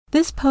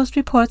This Post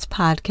Reports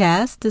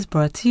podcast is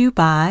brought to you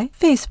by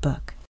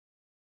Facebook.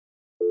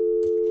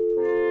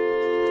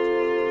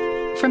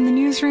 From the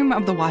newsroom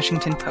of The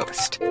Washington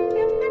Post.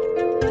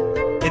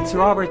 It's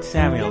Robert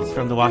Samuels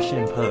from The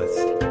Washington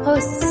Post.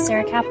 Post, this is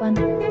Sarah Kaplan.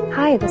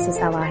 Hi, this is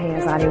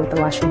Elahe Azadi with The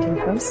Washington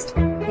Post.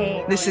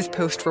 Hey. This is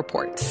Post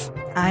Reports.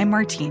 I'm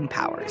Martine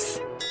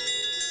Powers.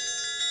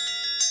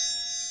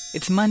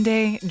 It's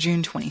Monday,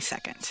 June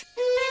 22nd.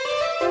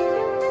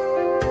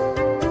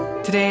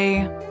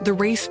 Today, the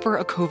race for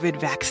a COVID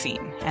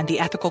vaccine and the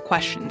ethical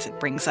questions it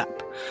brings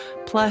up,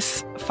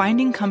 plus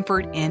finding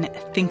comfort in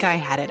think I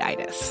had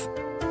it-itis.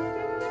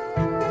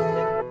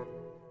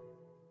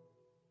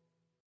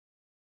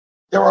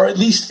 There are at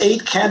least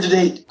 8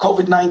 candidate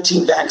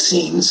COVID-19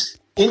 vaccines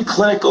in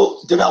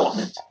clinical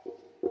development.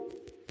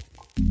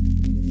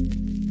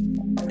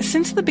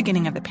 Since the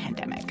beginning of the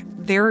pandemic,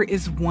 there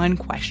is one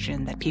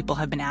question that people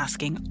have been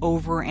asking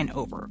over and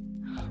over.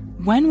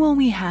 When will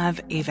we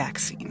have a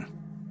vaccine?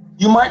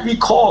 You might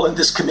recall in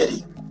this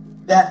committee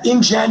that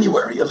in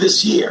January of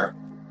this year,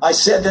 I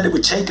said that it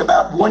would take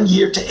about 1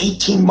 year to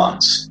 18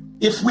 months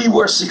if we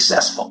were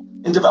successful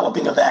in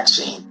developing a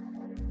vaccine.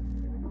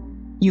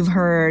 You've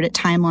heard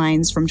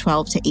timelines from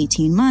 12 to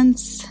 18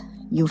 months.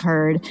 You've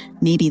heard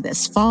maybe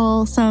this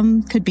fall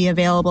some could be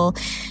available.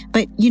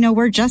 But,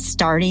 we're just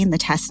starting the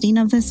testing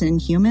of this in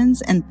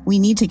humans, and we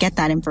need to get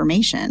that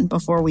information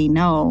before we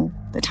know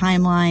the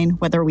timeline,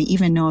 whether we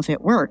even know if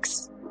it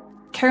works.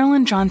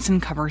 Carolyn Johnson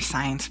covers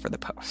science for The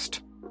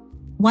Post.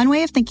 One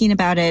way of thinking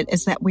about it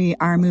is that we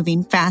are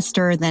moving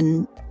faster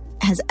than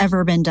has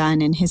ever been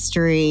done in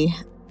history.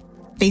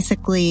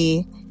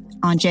 Basically,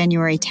 on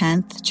January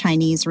 10th,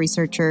 Chinese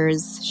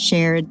researchers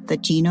shared the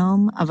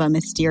genome of a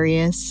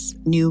mysterious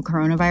new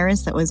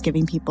coronavirus that was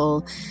giving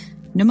people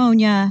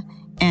pneumonia,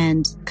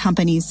 and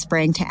companies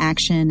sprang to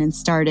action and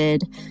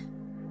started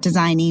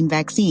designing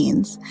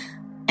vaccines.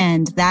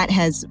 And that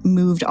has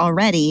moved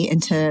already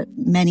into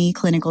many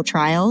clinical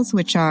trials,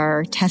 which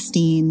are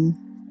testing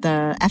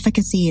the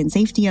efficacy and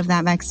safety of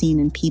that vaccine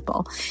in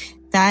people.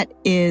 That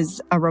is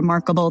a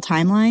remarkable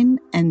timeline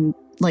and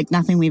like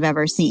nothing we've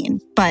ever seen.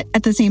 But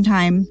at the same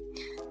time,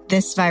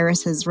 this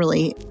virus has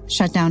really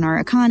shut down our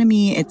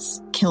economy.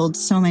 It's killed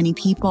so many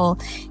people,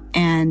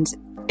 and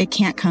it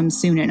can't come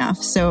soon enough.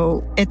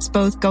 So it's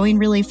both going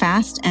really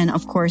fast and,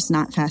 of course,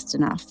 not fast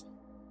enough.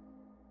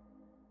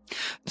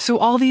 So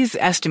all these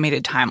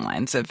estimated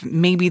timelines of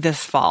maybe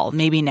this fall,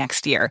 maybe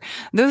next year,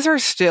 those are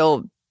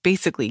still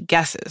basically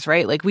guesses,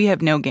 right? Like we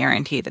have no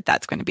guarantee that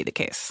that's going to be the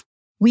case.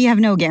 We have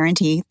no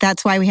guarantee.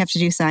 That's why we have to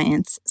do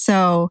science.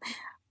 So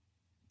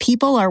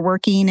people are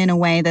working in a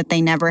way that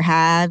they never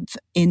have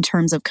in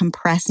terms of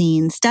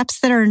compressing steps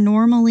that are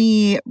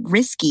normally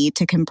risky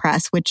to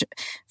compress, which,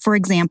 for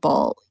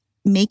example,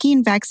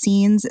 making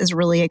vaccines is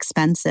really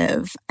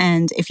expensive.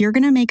 And if you're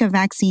going to make a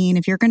vaccine,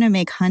 if you're going to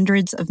make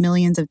hundreds of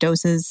millions of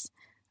doses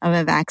of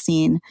a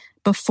vaccine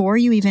before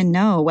you even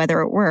know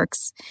whether it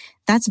works,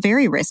 that's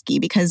very risky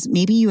because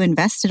maybe you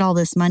invested all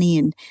this money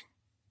and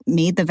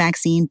made the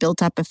vaccine,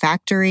 built up a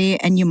factory,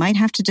 and you might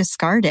have to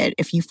discard it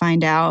if you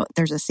find out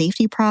there's a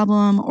safety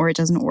problem or it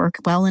doesn't work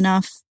well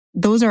enough.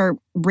 Those are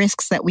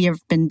risks that we have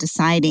been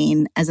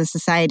deciding as a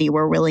society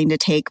we're willing to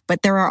take.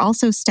 But there are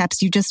also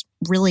steps you just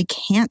really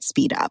can't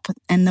speed up.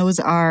 And those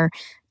are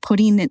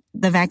putting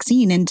the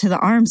vaccine into the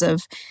arms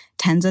of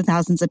tens of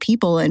thousands of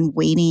people and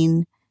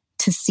waiting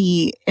to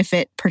see if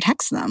it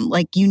protects them.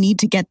 Like you need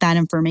to get that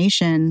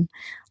information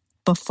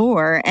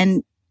before.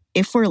 And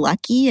if we're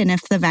lucky and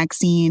if the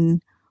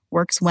vaccine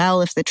works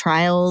well, if the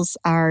trials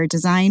are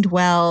designed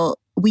well,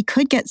 we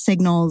could get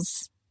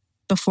signals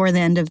before the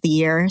end of the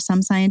year,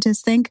 some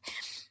scientists think.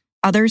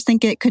 Others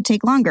think it could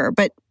take longer.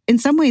 But in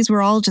some ways,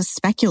 we're all just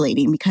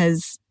speculating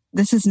because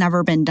this has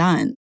never been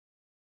done.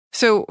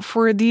 So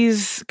for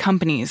these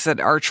companies that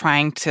are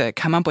trying to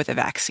come up with a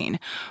vaccine,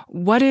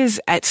 what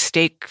is at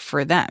stake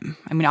for them?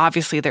 I mean,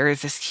 obviously, there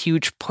is this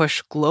huge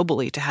push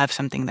globally to have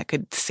something that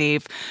could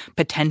save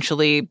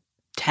potentially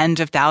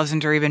tens of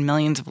thousands or even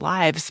millions of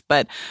lives.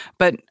 But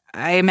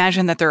I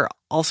imagine that there are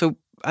also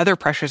other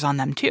pressures on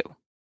them, too.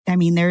 I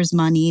mean, there's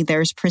money,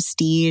 there's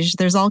prestige,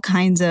 there's all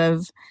kinds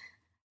of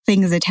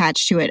things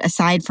attached to it,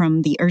 aside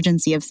from the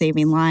urgency of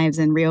saving lives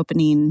and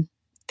reopening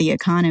the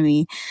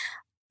economy.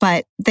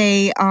 But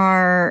they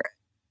are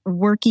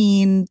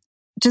working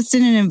just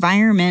in an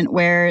environment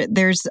where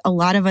there's a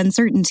lot of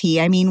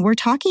uncertainty. I mean, we're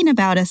talking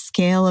about a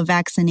scale of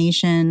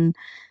vaccination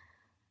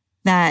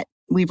that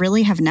we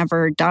really have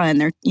never done.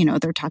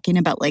 They're talking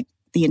about like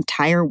the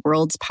entire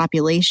world's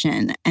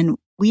population. And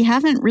we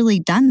haven't really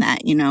done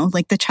that,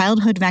 like the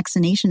childhood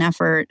vaccination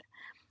effort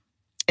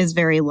is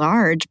very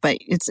large, but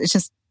it's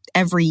just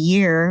every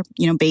year,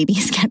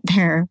 babies get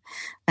their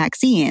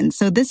vaccines.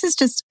 So this is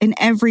just in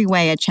every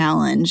way a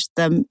challenge.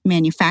 The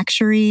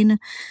manufacturing,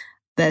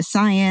 the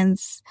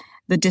science,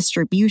 the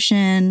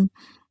distribution,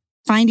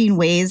 finding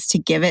ways to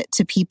give it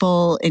to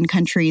people in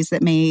countries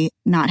that may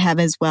not have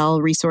as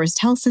well-resourced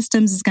health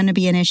systems is going to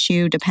be an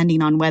issue,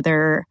 depending on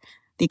whether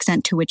the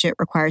extent to which it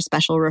requires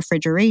special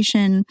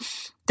refrigeration.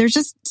 there's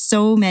just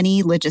so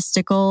many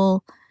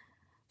logistical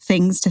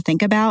things to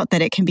think about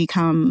that it can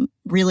become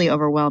really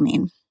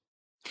overwhelming.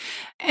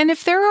 And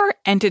if there are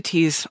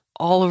entities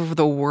all over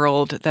the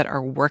world that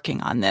are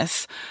working on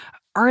this,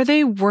 are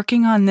they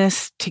working on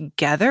this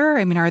together?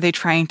 I mean, are they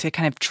trying to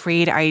kind of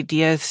trade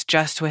ideas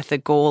just with the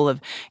goal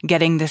of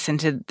getting this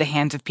into the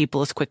hands of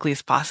people as quickly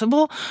as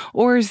possible?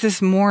 Or is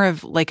this more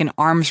of like an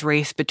arms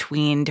race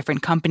between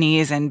different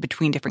companies and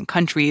between different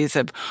countries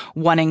of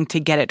wanting to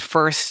get it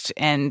first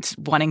and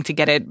wanting to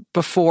get it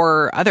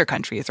before other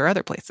countries or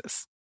other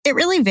places? It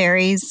really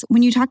varies.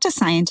 When you talk to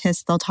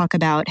scientists, they'll talk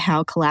about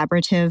how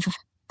collaborative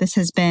this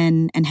has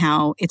been and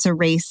how it's a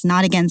race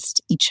not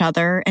against each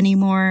other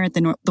anymore,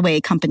 the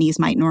way companies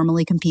might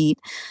normally compete,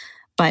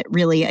 but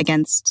really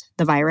against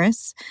the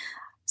virus.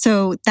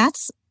 So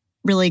that's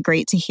really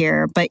great to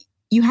hear. But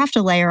you have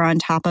to layer on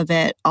top of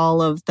it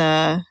all of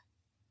the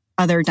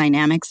other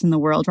dynamics in the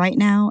world right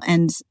now.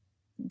 And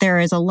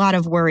there is a lot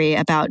of worry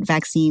about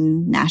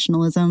vaccine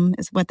nationalism,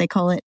 is what they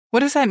call it.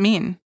 What does that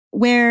mean?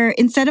 Where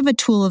instead of a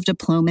tool of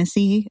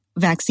diplomacy,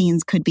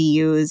 vaccines could be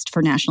used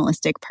for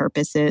nationalistic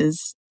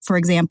purposes. For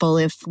example,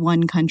 if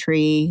one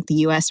country, the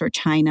US or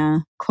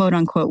China, quote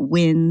unquote,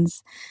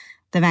 wins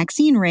the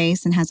vaccine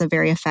race and has a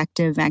very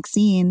effective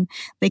vaccine,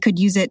 they could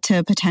use it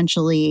to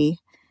potentially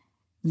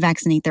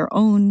vaccinate their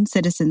own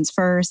citizens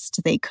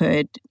first. They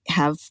could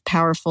have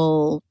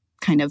powerful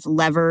kind of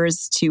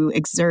levers to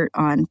exert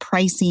on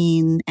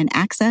pricing and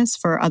access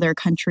for other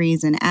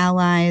countries and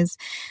allies.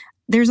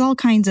 There's all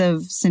kinds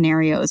of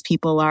scenarios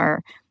people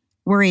are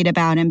worried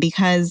about. And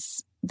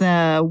because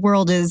the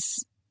world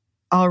is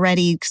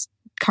already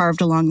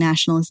carved along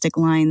nationalistic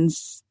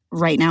lines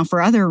right now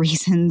for other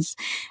reasons,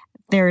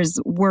 there's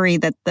worry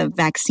that the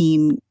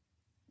vaccine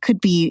could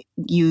be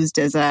used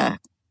as a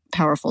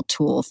powerful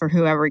tool for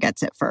whoever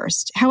gets it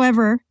first.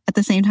 However, at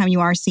the same time, you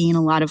are seeing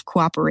a lot of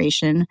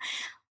cooperation.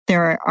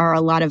 There are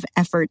a lot of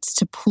efforts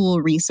to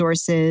pool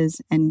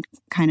resources and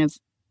kind of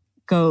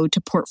go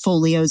to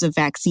portfolios of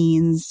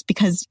vaccines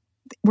because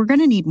we're going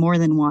to need more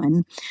than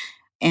one.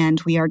 And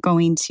we are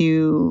going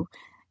to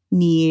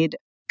need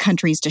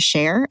countries to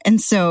share.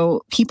 And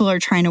so people are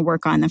trying to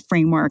work on the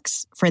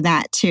frameworks for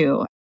that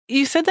too.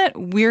 You said that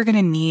we're going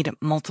to need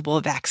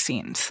multiple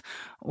vaccines.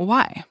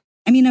 Why?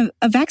 I mean,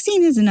 a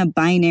vaccine isn't a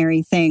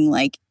binary thing.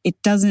 Like, it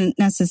doesn't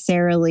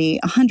necessarily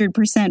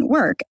 100%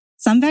 work.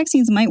 Some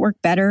vaccines might work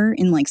better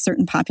in like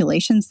certain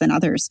populations than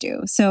others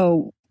do.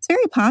 So it's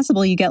very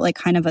possible you get like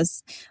kind of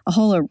a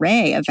whole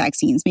array of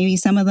vaccines. Maybe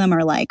some of them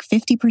are like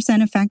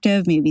 50%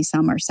 effective. Maybe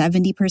some are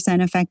 70%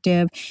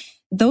 effective.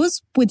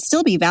 Those would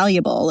still be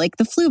valuable. Like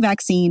the flu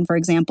vaccine, for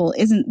example,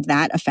 isn't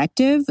that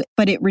effective,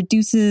 but it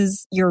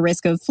reduces your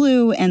risk of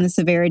flu and the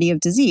severity of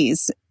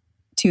disease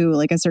to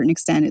like a certain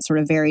extent. It sort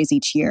of varies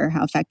each year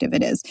how effective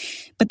it is.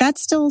 But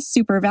that's still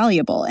super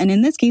valuable. And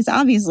in this case,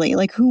 obviously,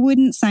 like who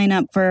wouldn't sign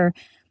up for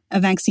a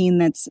vaccine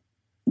that's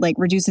like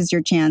reduces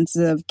your chance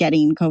of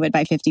getting COVID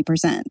by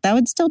 50%? That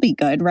would still be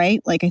good, right?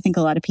 Like I think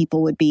a lot of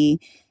people would be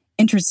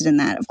interested in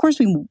that. Of course,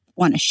 we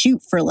want to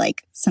shoot for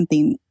like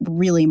something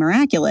really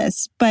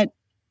miraculous, but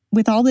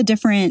with all the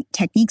different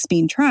techniques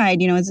being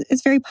tried, you know,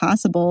 it's very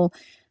possible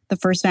the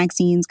first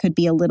vaccines could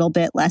be a little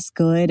bit less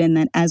good. And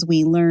that as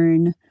we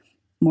learn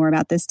more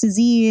about this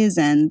disease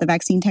and the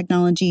vaccine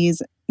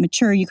technologies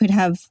mature, you could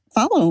have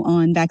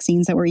follow-on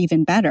vaccines that were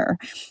even better.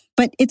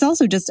 But it's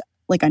also just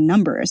like a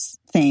numbers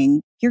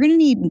thing. You're going to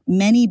need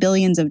many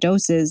billions of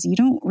doses. You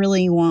don't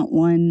really want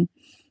one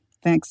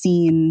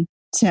vaccine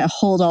to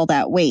hold all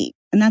that weight.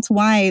 And that's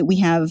why we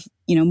have,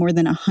 you know, more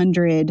than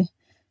 100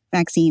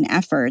 vaccine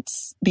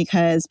efforts,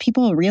 because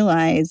people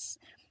realize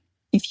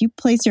if you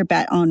place your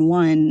bet on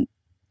one,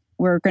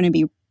 we're going to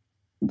be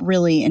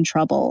really in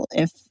trouble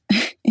if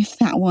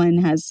that one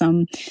has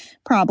some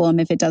problem,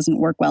 if it doesn't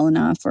work well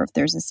enough, or if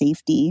there's a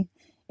safety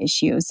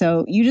issue.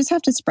 So you just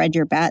have to spread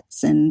your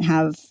bets and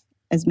have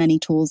as many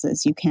tools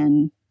as you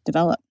can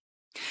develop.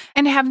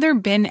 And have there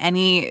been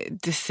any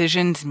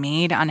decisions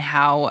made on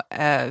how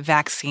a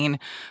vaccine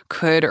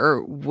could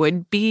or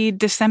would be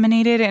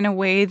disseminated in a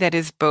way that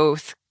is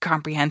both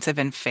comprehensive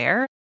and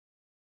fair?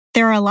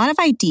 There are a lot of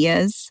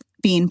ideas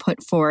being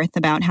put forth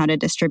about how to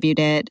distribute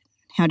it,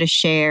 how to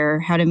share,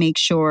 how to make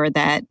sure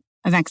that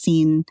a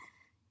vaccine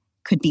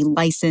could be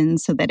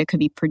licensed so that it could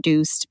be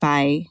produced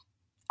by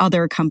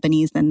other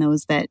companies than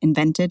those that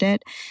invented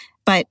it.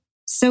 But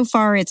so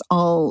far, it's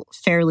all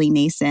fairly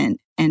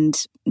nascent, and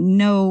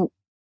no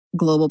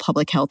global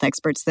public health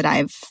experts that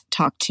I've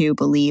talked to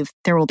believe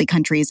there will be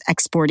countries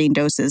exporting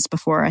doses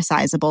before a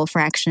sizable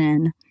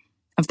fraction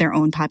of their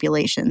own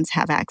populations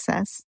have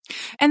access.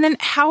 And then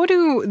how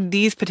do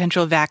these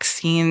potential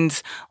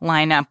vaccines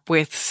line up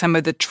with some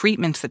of the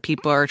treatments that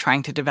people are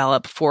trying to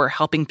develop for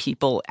helping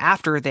people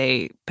after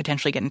they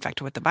potentially get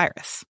infected with the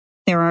virus?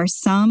 There are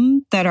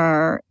some that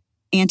are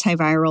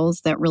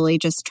antivirals that really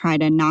just try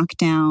to knock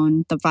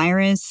down the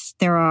virus.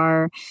 There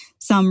are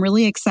some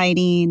really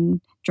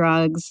exciting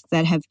drugs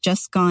that have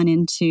just gone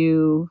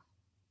into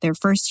their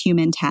first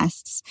human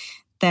tests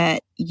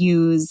that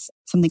use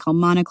something called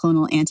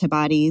monoclonal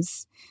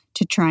antibodies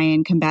to try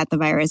and combat the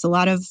virus. A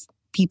lot of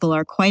people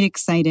are quite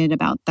excited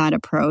about that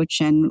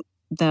approach, and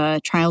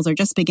the trials are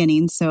just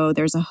beginning. So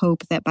there's a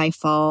hope that by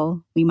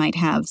fall, we might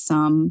have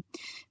some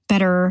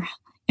better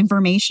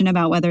information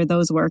about whether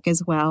those work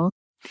as well.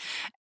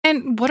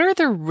 And what are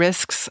the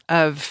risks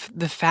of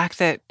the fact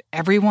that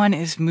everyone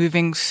is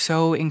moving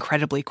so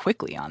incredibly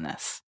quickly on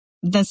this?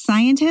 The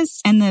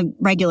scientists and the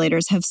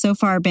regulators have so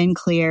far been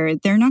clear.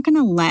 They're not going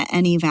to let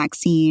any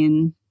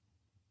vaccine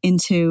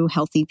into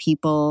healthy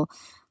people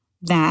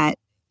that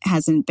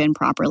hasn't been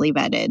properly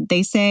vetted.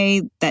 They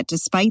say that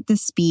despite the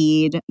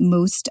speed,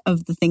 most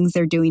of the things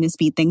they're doing to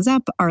speed things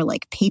up are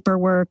like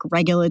paperwork,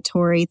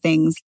 regulatory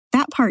things.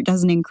 That part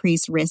doesn't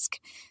increase risk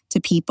to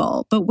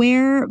people. But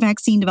where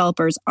vaccine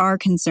developers are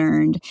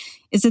concerned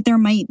is that there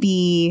might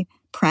be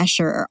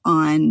pressure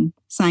on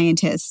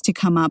scientists to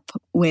come up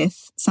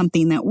with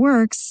something that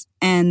works,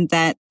 and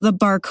that the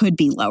bar could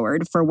be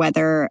lowered for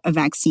whether a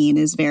vaccine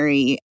is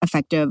very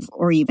effective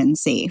or even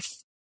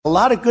safe. A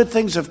lot of good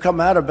things have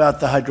come out about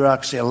the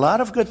hydroxy. A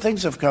lot of good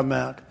things have come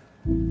out.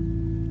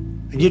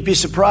 And you'd be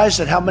surprised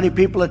at how many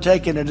people are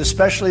taking it,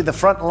 especially the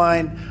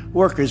frontline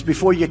workers,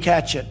 before you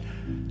catch it.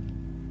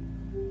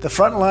 The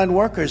frontline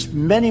workers,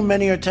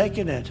 many are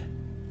taking it.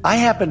 I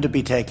happen to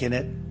be taking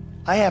it.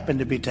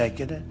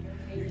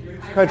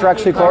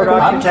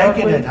 Hydroxychloroquine? I'm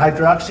taking it.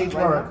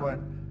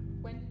 Hydroxychloroquine.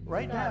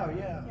 Right now,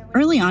 yeah.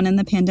 Early on in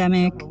the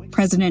pandemic,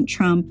 President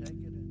Trump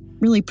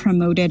really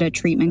promoted a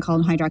treatment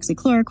called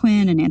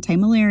hydroxychloroquine, an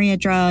anti-malaria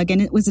drug,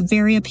 and it was a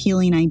very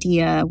appealing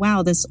idea.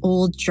 Wow, this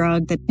old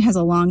drug that has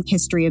a long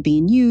history of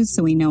being used,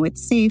 so we know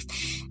it's safe.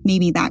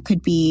 Maybe that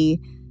could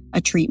be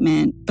a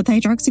treatment. But the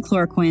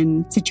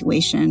hydroxychloroquine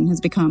situation has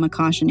become a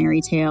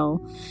cautionary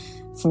tale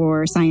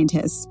for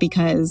scientists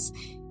because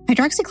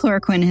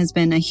hydroxychloroquine has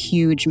been a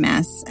huge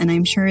mess, and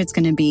I'm sure it's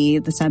going to be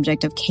the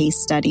subject of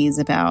case studies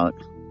about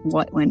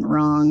what went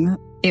wrong.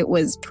 It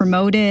was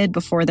promoted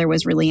before there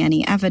was really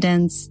any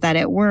evidence that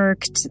it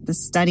worked. The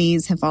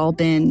studies have all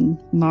been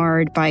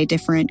marred by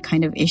different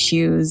kind of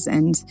issues.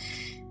 And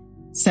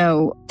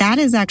so that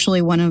is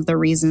actually one of the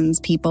reasons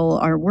people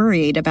are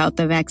worried about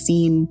the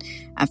vaccine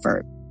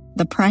effort.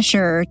 The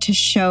pressure to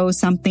show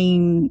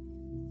something,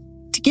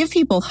 to give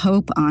people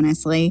hope,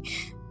 honestly,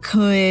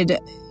 could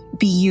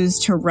be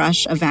used to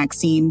rush a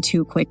vaccine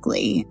too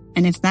quickly.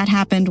 And if that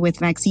happened with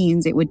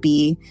vaccines, it would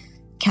be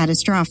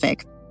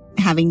catastrophic.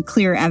 Having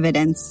clear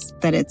evidence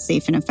that it's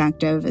safe and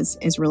effective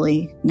is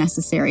really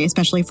necessary,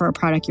 especially for a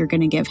product you're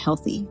going to give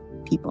healthy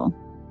people.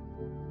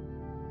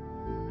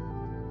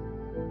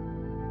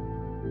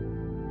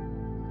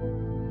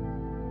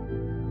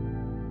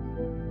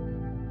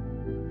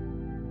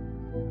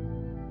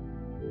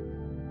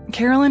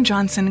 Carolyn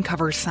Johnson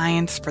covers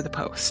science for The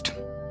Post.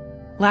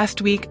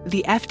 Last week,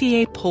 the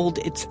FDA pulled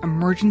its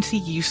emergency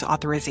use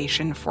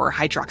authorization for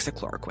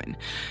hydroxychloroquine.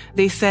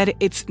 They said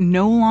it's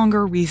no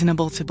longer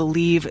reasonable to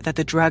believe that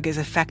the drug is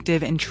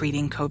effective in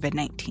treating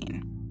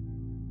COVID-19.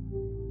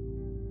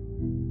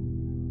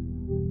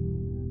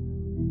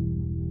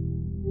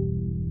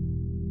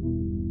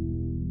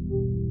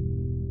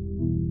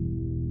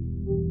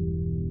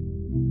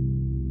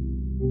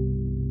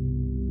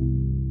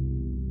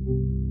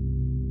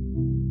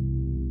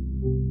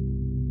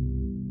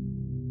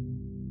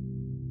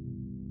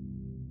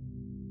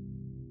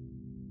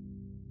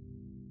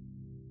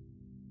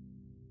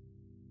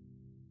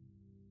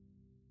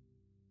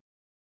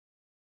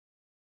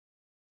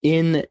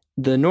 In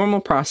the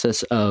normal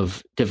process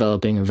of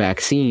developing a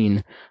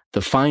vaccine,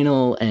 the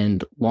final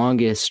and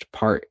longest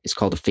part is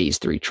called a phase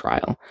 3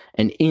 trial.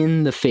 And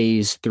in the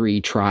phase 3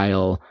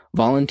 trial,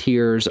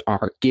 volunteers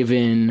are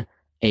given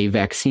a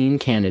vaccine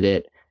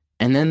candidate,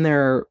 and then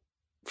they're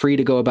free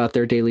to go about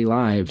their daily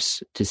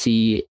lives to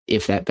see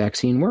if that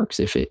vaccine works,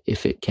 if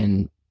it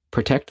can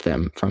protect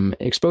them from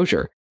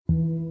exposure.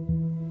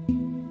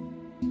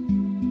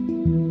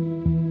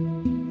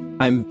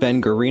 I'm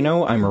Ben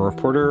Guarino. I'm a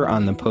reporter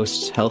on the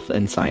Post's Health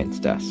and Science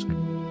desk.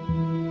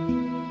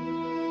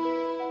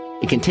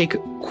 It can take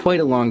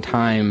quite a long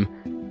time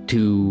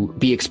to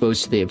be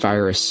exposed to the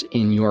virus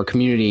in your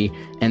community,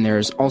 and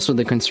there's also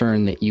the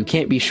concern that you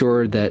can't be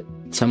sure that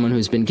someone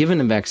who's been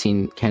given a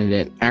vaccine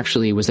candidate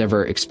actually was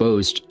ever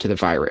exposed to the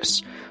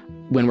virus.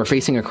 When we're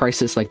facing a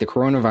crisis like the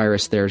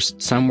coronavirus, there's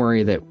some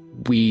worry that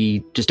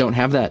we just don't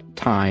have that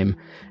time,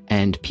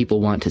 and people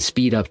want to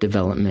speed up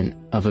development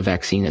of a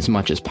vaccine as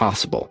much as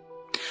possible.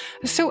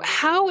 So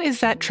how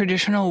is that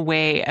traditional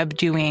way of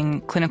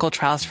doing clinical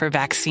trials for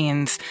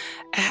vaccines,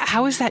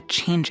 how is that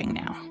changing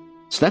now?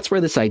 So that's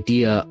where this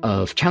idea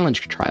of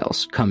challenge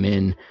trials come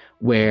in,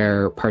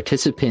 where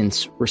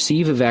participants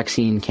receive a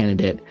vaccine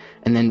candidate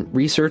and then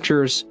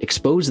researchers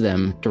expose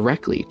them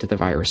directly to the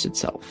virus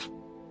itself.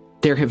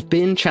 There have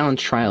been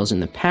challenge trials in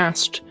the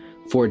past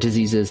for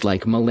diseases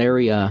like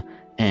malaria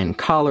and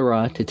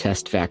cholera to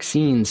test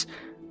vaccines,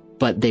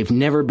 but they've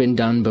never been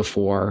done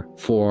before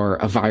for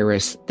a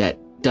virus that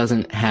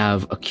doesn't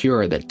have a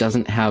cure, that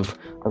doesn't have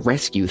a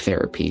rescue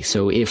therapy.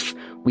 So if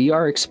we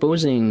are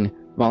exposing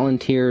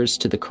volunteers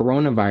to the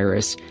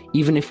coronavirus,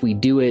 even if we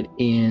do it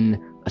in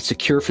a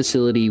secure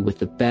facility with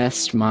the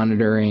best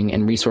monitoring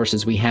and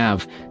resources we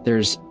have,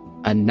 there's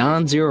a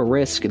non-zero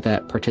risk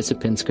that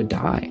participants could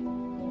die.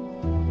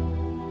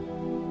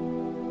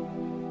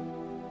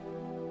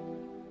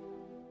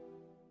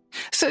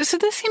 So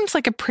this seems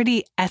like a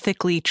pretty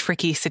ethically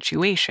tricky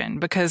situation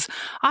because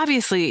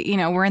obviously,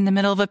 we're in the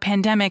middle of a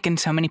pandemic and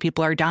so many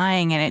people are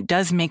dying, and it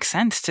does make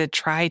sense to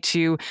try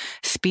to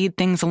speed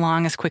things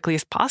along as quickly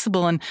as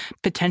possible and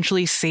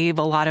potentially save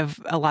a lot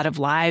of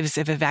lives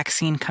if a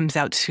vaccine comes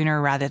out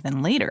sooner rather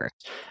than later.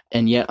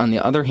 And yet, on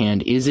the other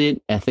hand, is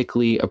it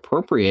ethically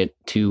appropriate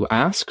to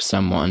ask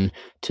someone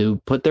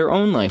to put their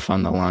own life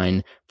on the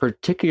line,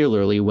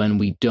 particularly when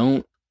we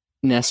don't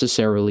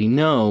necessarily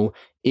know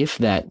if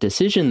that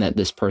decision that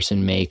this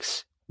person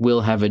makes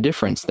will have a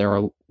difference? There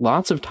are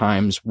lots of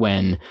times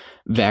when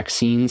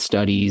vaccine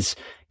studies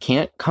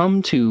can't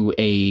come to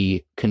a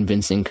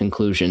convincing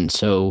conclusion.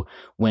 So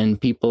when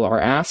people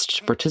are asked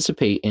to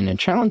participate in a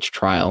challenge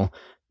trial,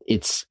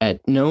 it's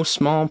at no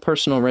small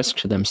personal risk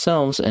to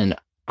themselves. And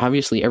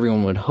obviously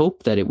everyone would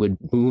hope that it would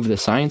move the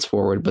science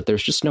forward, but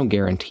there's just no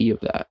guarantee of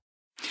that.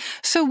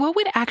 So what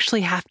would actually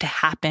have to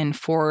happen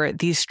for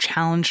these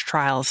challenge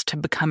trials to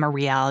become a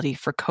reality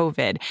for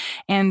COVID?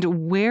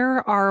 And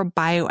where are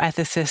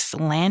bioethicists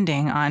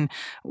landing on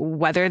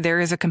whether there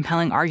is a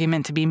compelling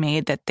argument to be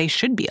made that they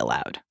should be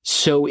allowed?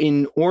 So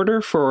in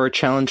order for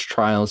challenge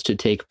trials to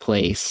take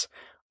place,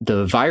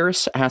 the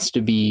virus has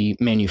to be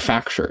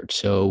manufactured.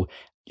 So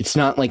it's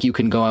not like you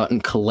can go out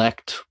and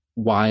collect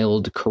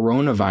wild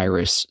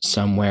coronavirus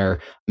somewhere.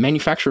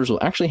 Manufacturers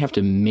will actually have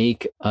to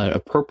make an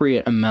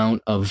appropriate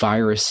amount of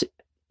virus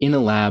in a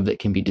lab that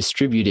can be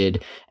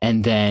distributed,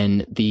 and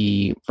then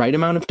the right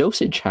amount of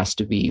dosage has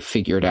to be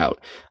figured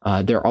out.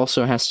 There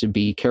also has to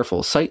be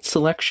careful site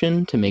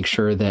selection to make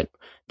sure that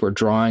we're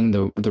drawing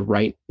the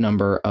right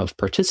number of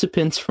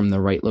participants from the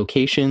right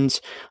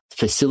locations.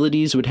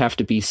 Facilities would have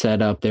to be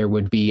set up. There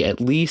would be at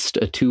least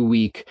a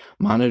 2-week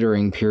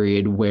monitoring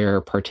period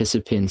where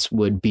participants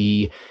would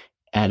be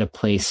at a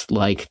place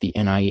like the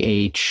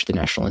NIH, the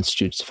National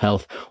Institutes of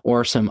Health,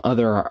 or some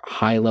other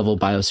high-level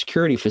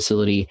biosecurity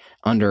facility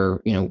under,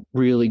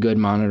 really good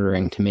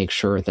monitoring to make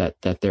sure that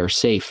they're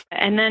safe.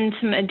 And then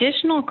some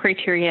additional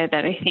criteria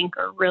that I think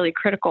are really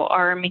critical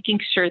are making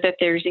sure that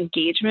there's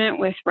engagement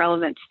with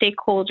relevant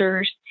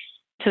stakeholders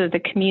so that the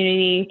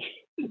community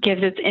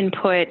gives its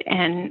input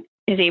and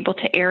is able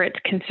to air its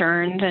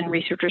concerns and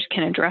researchers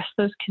can address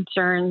those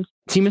concerns.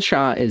 Seema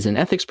Shah is an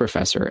ethics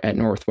professor at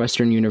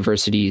Northwestern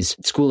University's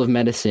School of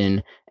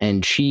Medicine,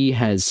 and she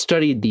has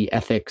studied the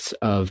ethics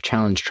of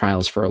challenge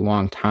trials for a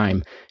long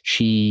time.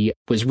 She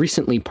was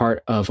recently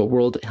part of a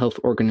World Health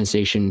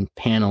Organization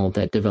panel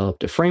that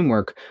developed a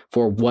framework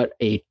for what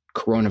a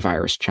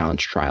coronavirus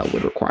challenge trial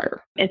would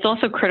require. It's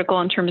also critical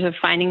in terms of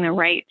finding the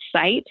right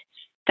site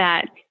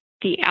that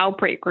the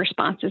outbreak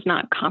response is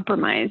not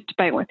compromised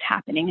by what's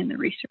happening in the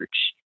research,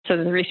 so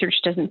that the research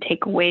doesn't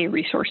take away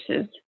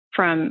resources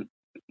from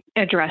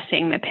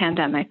addressing the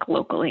pandemic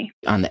locally.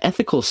 On the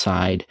ethical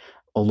side,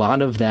 a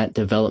lot of that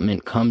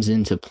development comes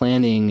into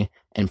planning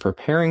and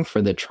preparing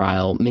for the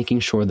trial, making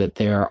sure that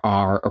there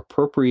are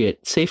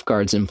appropriate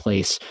safeguards in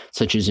place,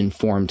 such as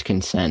informed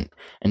consent.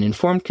 And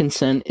informed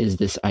consent is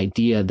this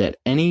idea that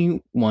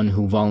anyone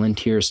who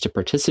volunteers to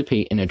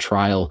participate in a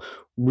trial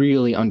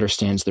really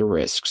understands the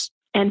risks.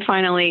 And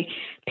finally,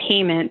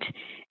 payment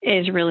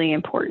is really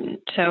important.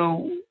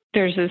 So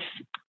there's this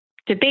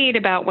debate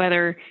about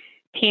whether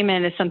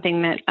payment is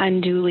something that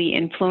unduly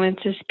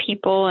influences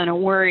people, and a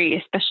worry,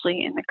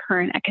 especially in the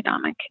current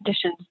economic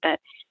conditions, that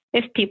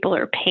if people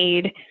are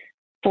paid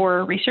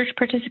for research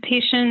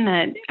participation,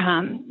 that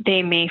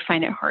they may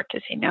find it hard to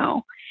say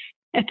no.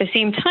 At the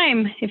same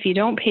time, if you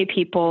don't pay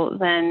people,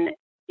 then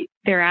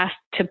they're asked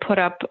to put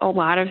up a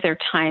lot of their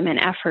time and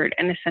effort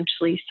and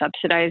essentially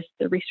subsidize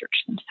the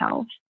research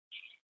themselves.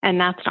 And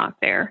that's not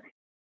fair.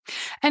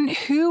 And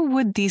who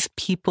would these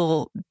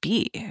people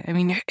be? I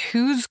mean,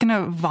 who's going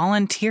to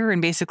volunteer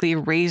and basically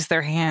raise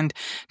their hand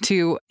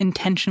to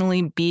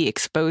intentionally be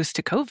exposed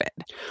to COVID?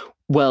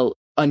 Well,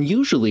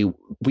 unusually,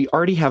 we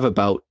already have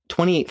about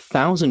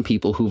 28,000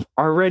 people who've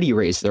already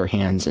raised their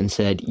hands and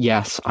said,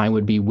 yes, I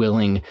would be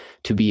willing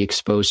to be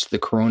exposed to the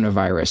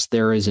coronavirus.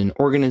 There is an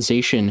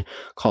organization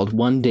called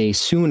One Day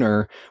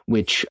Sooner,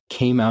 which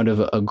came out of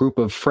a group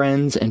of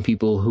friends and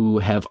people who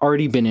have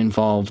already been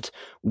involved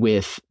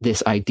with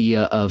this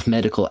idea of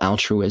medical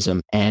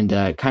altruism. And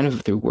kind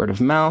of through word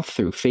of mouth,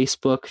 through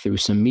Facebook, through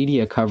some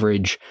media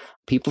coverage,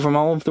 people from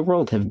all over the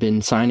world have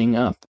been signing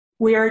up.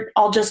 We're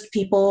all just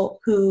people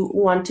who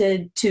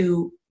wanted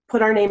to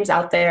put our names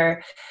out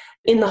there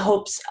in the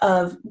hopes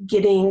of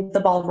getting the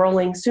ball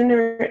rolling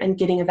sooner and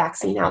getting a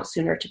vaccine out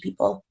sooner to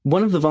people.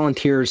 One of the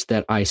volunteers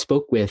that I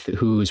spoke with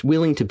who's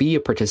willing to be a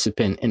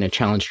participant in a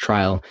challenge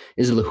trial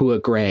is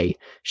Lahua Gray.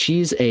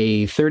 She's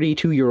a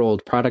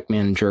 32-year-old product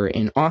manager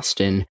in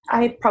Austin.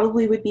 I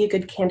probably would be a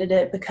good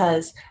candidate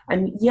because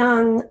I'm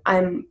young,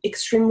 I'm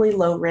extremely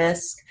low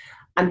risk,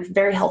 I'm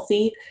very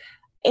healthy,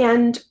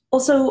 and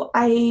also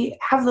I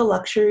have the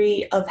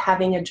luxury of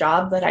having a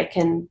job that I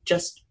can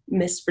just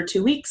miss for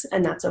 2 weeks,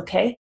 and that's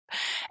okay.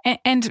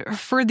 And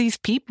for these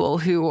people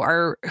who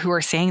are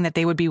saying that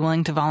they would be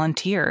willing to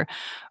volunteer,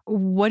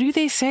 what do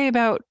they say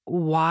about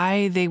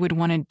why they would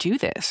want to do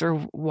this, or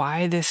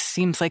why this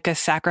seems like a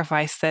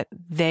sacrifice that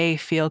they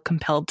feel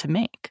compelled to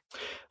make?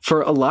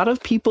 For a lot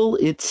of people,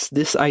 it's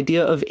this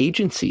idea of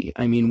agency.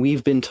 I mean,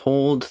 we've been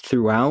told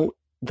throughout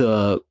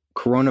the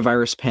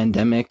coronavirus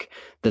pandemic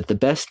that the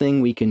best thing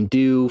we can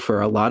do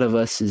for a lot of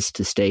us is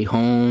to stay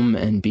home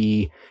and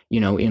be,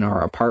 in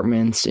our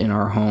apartments, in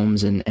our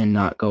homes, and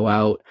not go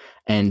out.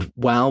 And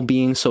while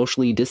being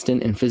socially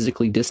distant and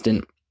physically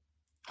distant,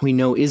 we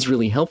know is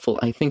really helpful.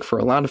 I think for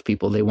a lot of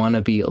people, they want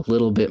to be a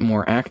little bit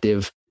more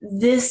active.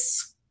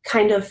 This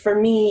kind of, for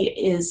me,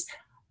 is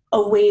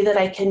a way that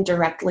I can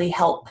directly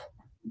help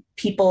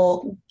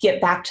people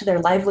get back to their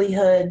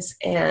livelihoods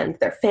and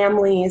their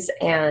families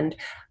and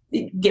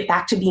get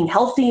back to being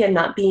healthy and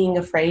not being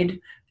afraid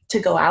to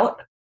go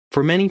out.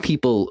 For many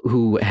people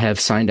who have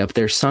signed up,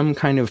 there's some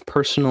kind of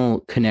personal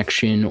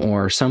connection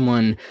or some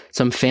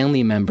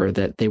family member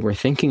that they were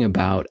thinking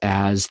about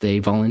as they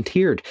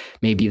volunteered.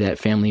 Maybe that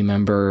family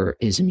member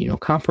is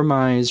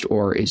immunocompromised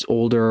or is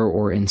older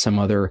or in some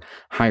other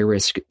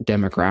high-risk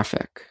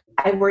demographic.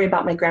 I worry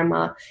about my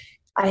grandma.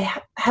 I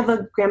have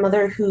a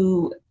grandmother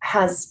who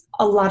has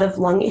a lot of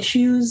lung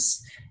issues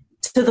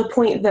to the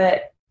point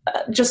that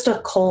just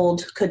a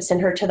cold could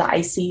send her to the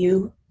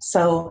ICU.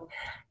 So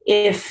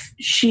if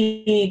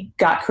she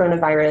got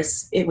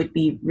coronavirus, it would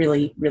be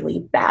really,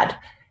 really bad.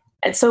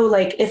 And so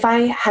if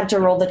I had to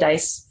roll the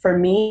dice for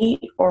me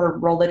or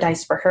roll the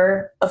dice for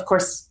her, of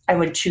course, I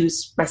would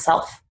choose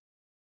myself.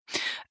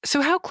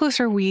 So how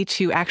close are we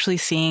to actually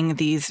seeing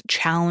these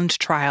challenge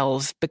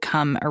trials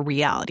become a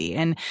reality?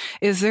 And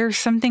is there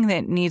something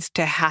that needs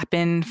to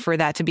happen for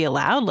that to be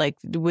allowed?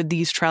 Would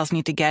these trials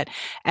need to get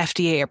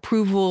FDA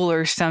approval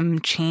or some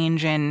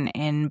change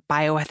in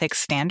bioethics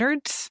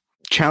standards?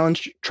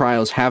 Challenge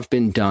trials have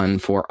been done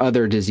for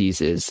other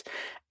diseases.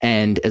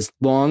 And as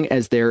long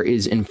as there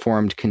is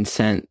informed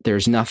consent,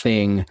 there's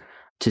nothing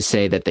to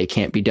say that they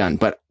can't be done.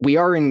 But we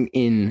are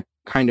in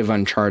kind of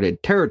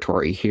uncharted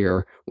territory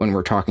here when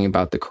we're talking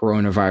about the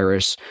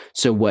coronavirus.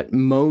 So what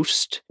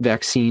most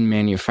vaccine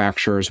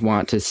manufacturers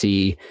want to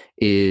see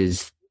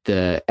is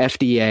the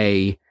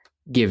FDA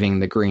giving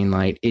the green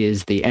light,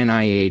 is the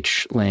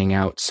NIH laying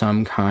out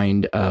some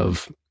kind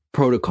of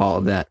protocol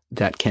that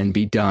can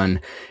be done.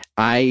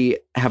 I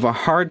have a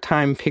hard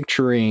time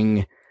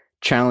picturing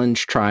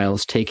challenge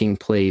trials taking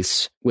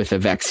place with a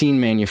vaccine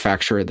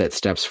manufacturer that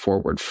steps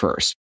forward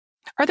first.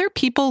 Are there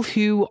people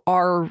who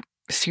are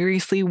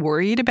seriously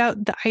worried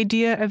about the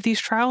idea of these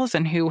trials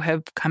and who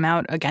have come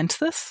out against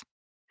this?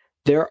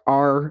 There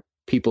are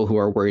people who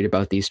are worried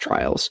about these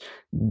trials.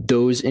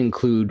 Those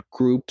include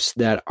groups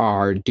that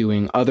are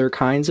doing other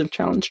kinds of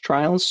challenge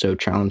trials, so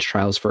challenge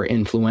trials for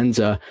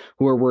influenza,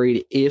 who are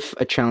worried if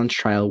a challenge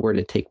trial were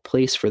to take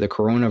place for the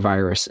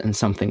coronavirus and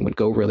something would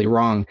go really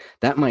wrong,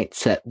 that might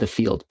set the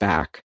field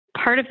back.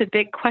 Part of the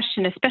big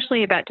question,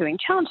 especially about doing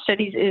challenge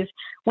studies, is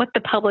what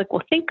the public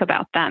will think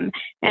about them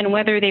and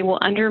whether they will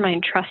undermine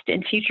trust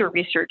in future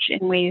research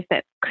in ways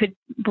that could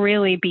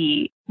really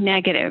be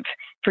negative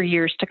for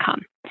years to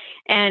come.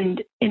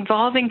 And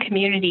involving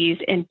communities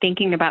in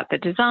thinking about the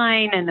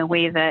design and the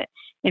way that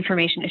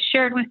information is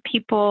shared with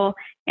people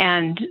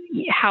and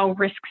how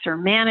risks are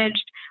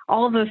managed,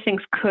 all of those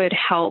things could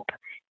help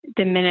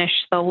diminish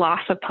the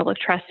loss of public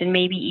trust and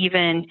maybe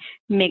even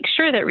make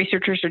sure that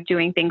researchers are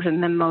doing things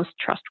in the most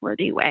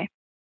trustworthy way.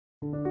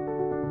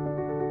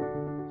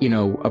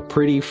 A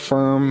pretty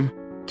firm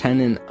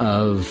tenet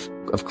of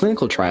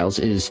clinical trials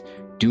is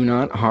do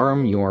not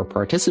harm your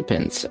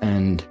participants.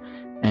 And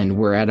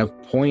we're at a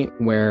point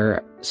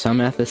where some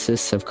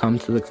ethicists have come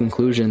to the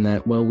conclusion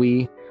that, well,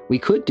 we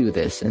could do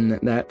this. And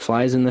that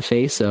flies in the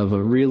face of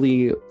a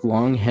really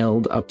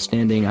long-held,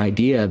 upstanding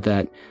idea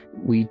that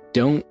we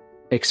don't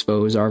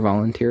expose our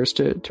volunteers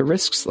to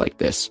risks like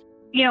this.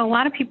 A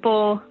lot of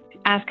people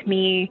ask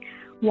me,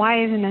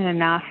 why isn't it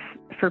enough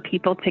for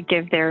people to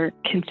give their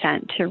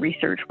consent to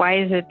research?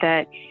 Why is it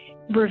that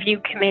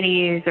review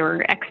committees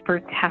or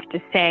experts have to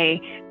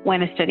say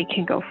when a study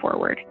can go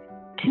forward?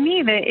 To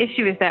me, the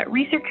issue is that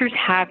researchers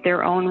have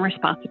their own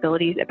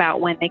responsibilities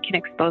about when they can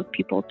expose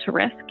people to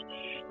risk,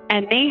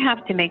 and they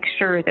have to make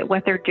sure that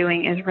what they're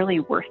doing is really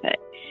worth it.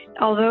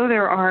 Although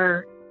there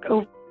are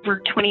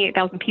over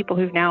 28,000 people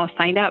who've now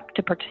signed up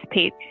to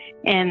participate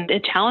in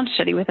a challenge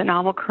study with a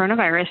novel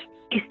coronavirus,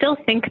 I still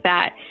think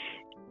that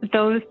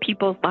those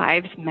people's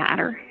lives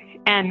matter,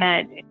 and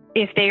that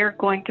if they are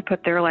going to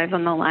put their lives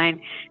on the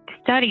line, the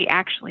study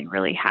actually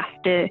really has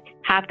to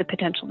have the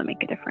potential to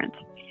make a difference.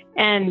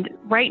 And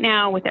right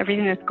now, with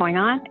everything that's going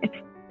on, it's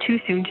too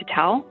soon to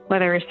tell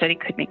whether a study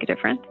could make a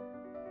difference.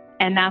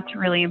 And that's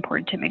really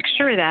important to make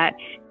sure that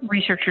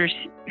researchers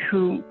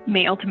who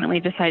may ultimately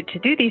decide to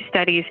do these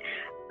studies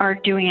are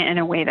doing it in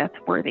a way that's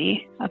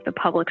worthy of the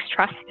public's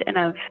trust and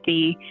of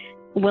the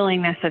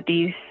willingness of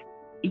these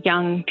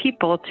young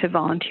people to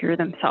volunteer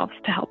themselves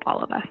to help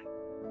all of us.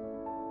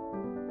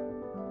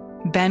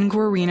 Ben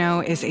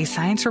Guarino is a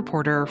science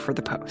reporter for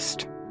The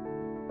Post.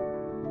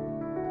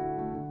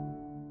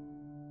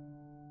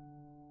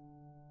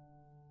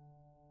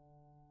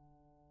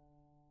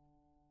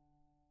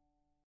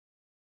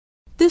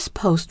 This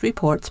Post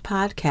Reports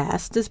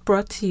podcast is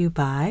brought to you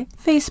by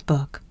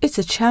Facebook. It's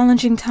a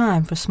challenging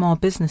time for small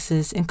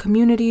businesses in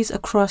communities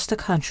across the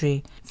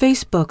country.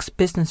 Facebook's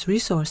Business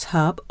Resource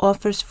Hub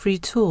offers free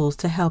tools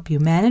to help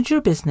you manage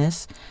your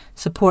business,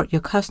 support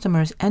your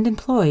customers and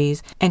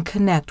employees, and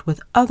connect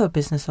with other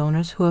business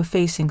owners who are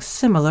facing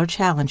similar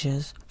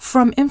challenges.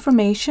 From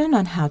information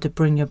on how to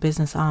bring your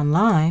business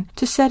online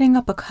to setting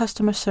up a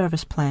customer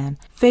service plan,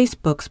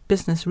 Facebook's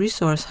Business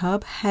Resource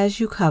Hub has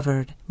you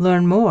covered.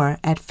 Learn more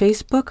at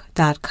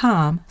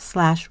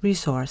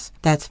facebook.com/resource.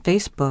 That's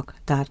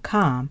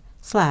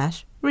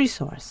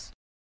facebook.com/resource.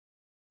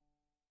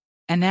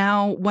 And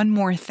now, one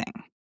more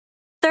thing.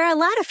 There are a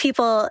lot of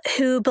people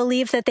who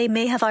believe that they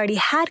may have already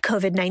had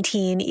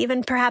COVID-19,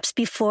 even perhaps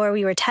before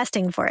we were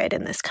testing for it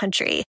in this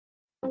country.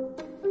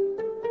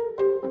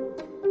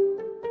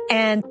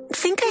 And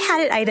think I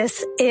had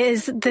it-itis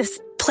is this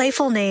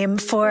playful name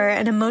for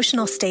an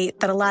emotional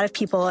state that a lot of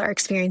people are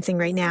experiencing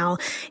right now,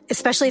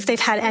 especially if they've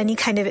had any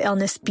kind of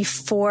illness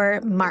before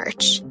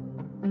March.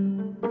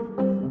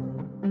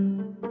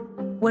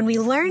 When we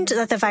learned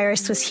that the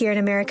virus was here in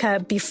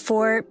America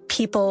before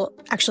people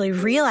actually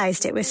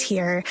realized it was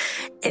here,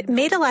 it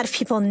made a lot of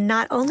people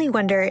not only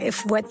wonder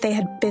if what they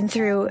had been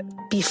through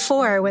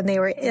before when they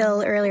were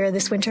ill earlier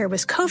this winter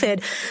was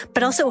COVID,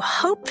 but also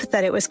hope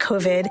that it was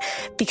COVID,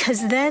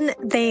 because then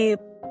they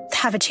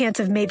have a chance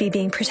of maybe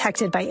being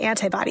protected by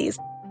antibodies.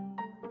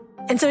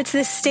 And so it's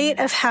this state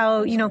of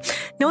how, no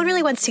one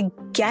really wants to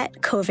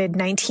get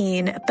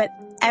COVID-19, but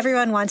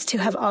everyone wants to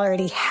have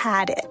already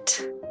had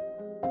it.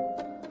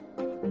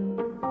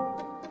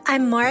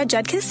 I'm Maura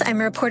Judkis.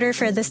 I'm a reporter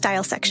for the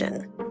Style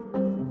section.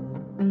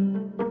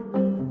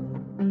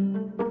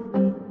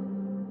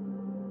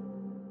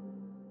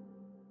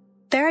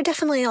 There are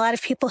definitely a lot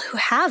of people who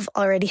have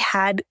already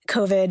had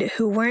COVID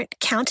who weren't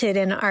counted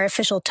in our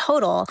official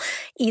total,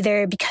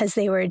 either because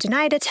they were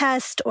denied a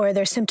test or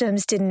their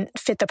symptoms didn't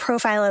fit the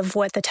profile of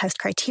what the test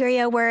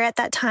criteria were at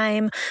that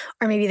time,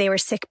 or maybe they were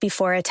sick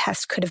before a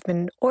test could have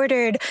been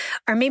ordered,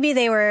 or maybe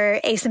they were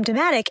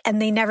asymptomatic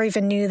and they never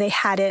even knew they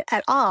had it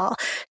at all.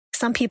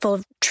 Some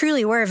people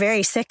truly were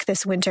very sick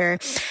this winter,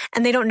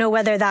 and they don't know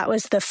whether that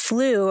was the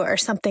flu or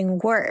something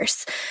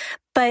worse.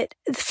 But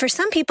for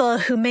some people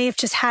who may have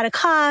just had a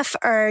cough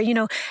or,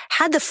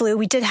 had the flu,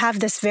 we did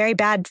have this very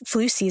bad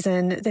flu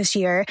season this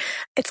year.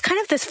 It's kind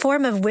of this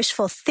form of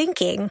wishful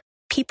thinking.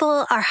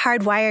 People are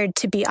hardwired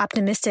to be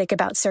optimistic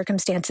about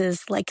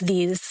circumstances like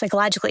these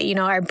psychologically.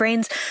 Our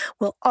brains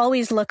will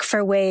always look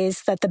for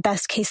ways that the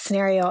best case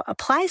scenario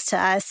applies to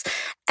us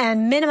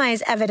and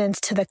minimize evidence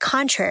to the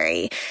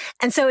contrary.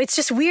 And so it's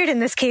just weird in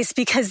this case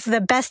because the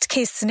best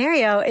case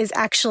scenario is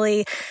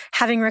actually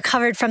having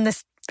recovered from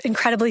this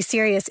incredibly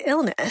serious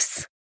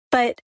illness.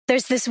 But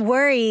there's this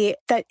worry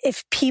that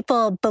if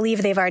people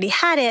believe they've already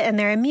had it and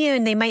they're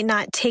immune, they might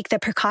not take the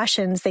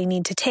precautions they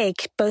need to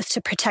take, both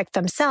to protect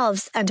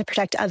themselves and to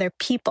protect other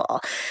people.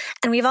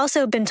 And we've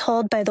also been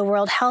told by the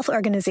World Health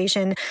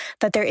Organization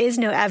that there is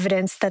no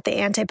evidence that the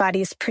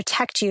antibodies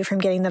protect you from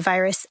getting the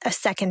virus a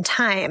second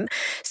time.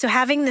 So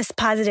having this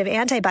positive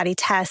antibody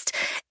test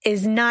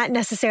is not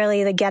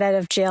necessarily the get out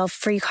of jail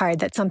free card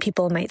that some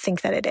people might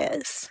think that it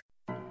is.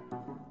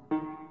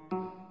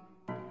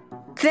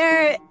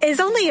 There is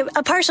only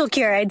a partial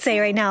cure, I'd say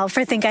right now,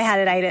 for think I had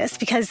it-itis,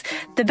 because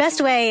the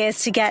best way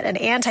is to get an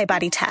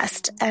antibody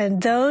test,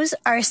 and those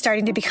are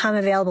starting to become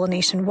available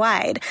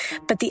nationwide.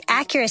 But the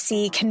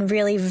accuracy can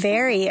really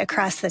vary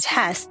across the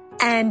test,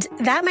 and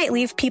that might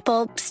leave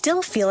people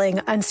still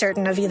feeling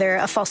uncertain of either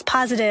a false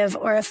positive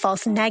or a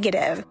false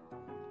negative.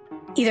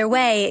 Either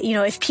way,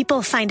 if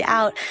people find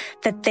out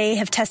that they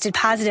have tested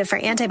positive for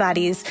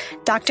antibodies,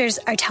 doctors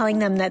are telling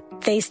them that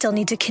they still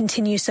need to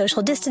continue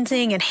social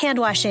distancing and hand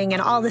washing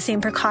and all the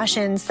same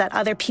precautions that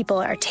other people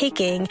are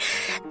taking.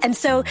 And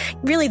so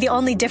really the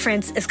only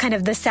difference is kind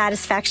of the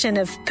satisfaction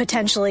of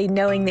potentially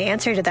knowing the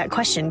answer to that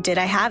question, did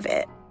I have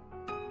it?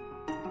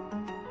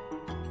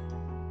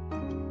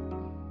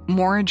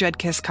 Maura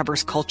Judkis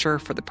covers culture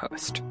for The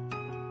Post.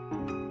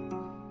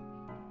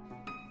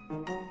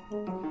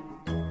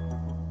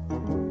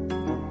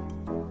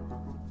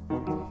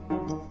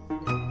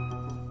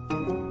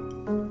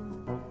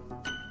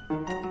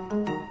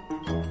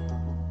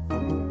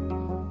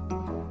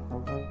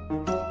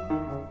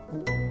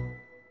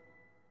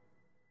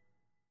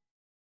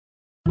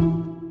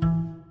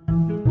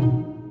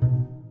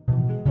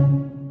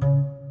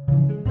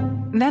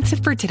 That's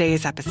it for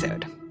today's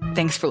episode.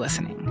 Thanks for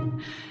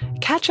listening.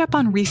 Catch up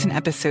on recent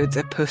episodes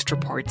of Post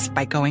Reports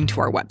by going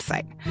to our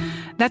website.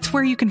 That's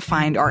where you can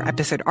find our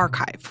episode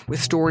archive with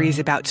stories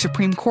about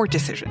Supreme Court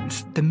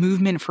decisions, the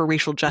movement for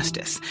racial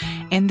justice,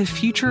 and the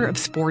future of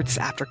sports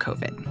after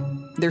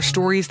COVID. They're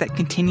stories that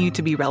continue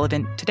to be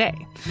relevant today.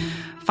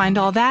 Find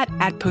all that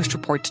at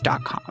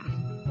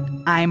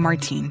postreports.com. I'm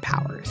Martine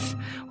Powers.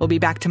 We'll be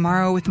back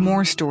tomorrow with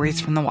more stories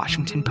from the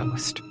Washington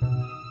Post.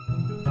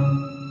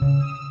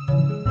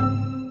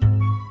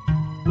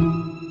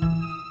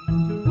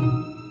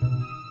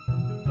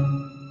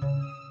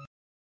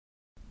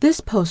 This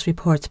Post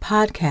Reports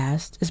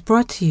podcast is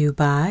brought to you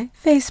by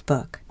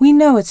Facebook. We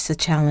know it's a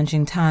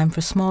challenging time for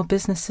small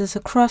businesses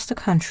across the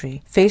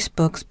country.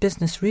 Facebook's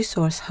Business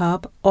Resource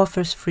Hub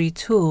offers free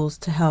tools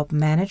to help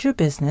manage your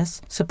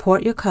business,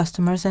 support your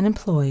customers and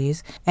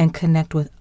employees, and connect with